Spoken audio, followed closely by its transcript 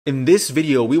In this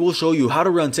video, we will show you how to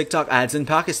run TikTok ads in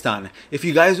Pakistan. If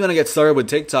you guys want to get started with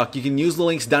TikTok, you can use the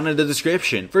links down in the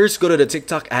description. First, go to the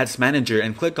TikTok Ads Manager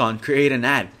and click on Create an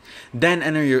Ad. Then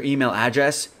enter your email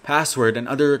address, password, and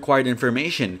other required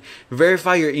information.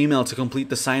 Verify your email to complete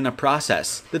the sign-up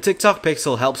process. The TikTok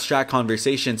Pixel helps track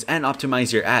conversations and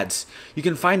optimize your ads. You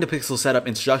can find the Pixel setup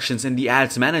instructions in the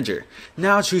Ads Manager.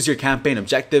 Now choose your campaign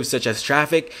objectives such as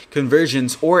traffic,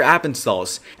 conversions, or app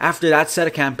installs. After that, set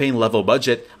a campaign level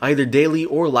budget, either daily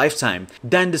or lifetime.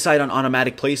 Then decide on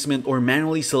automatic placement or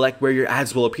manually select where your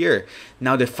ads will appear.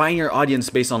 Now define your audience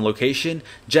based on location,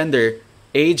 gender,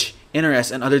 age,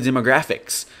 interest, and other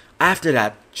demographics. After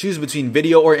that, choose between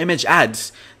video or image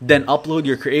ads. Then upload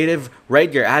your creative,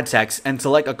 write your ad text, and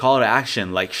select a call to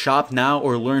action like shop now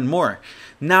or learn more.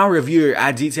 Now review your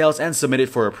ad details and submit it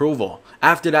for approval.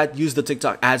 After that, use the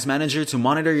TikTok Ads Manager to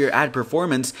monitor your ad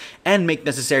performance and make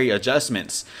necessary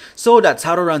adjustments. So that's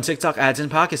how to run TikTok ads in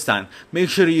Pakistan. Make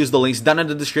sure to use the links down in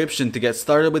the description to get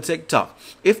started with TikTok.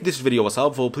 If this video was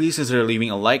helpful, please consider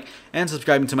leaving a like and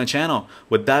subscribing to my channel.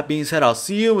 With that being said, I'll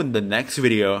see you in the next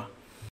video.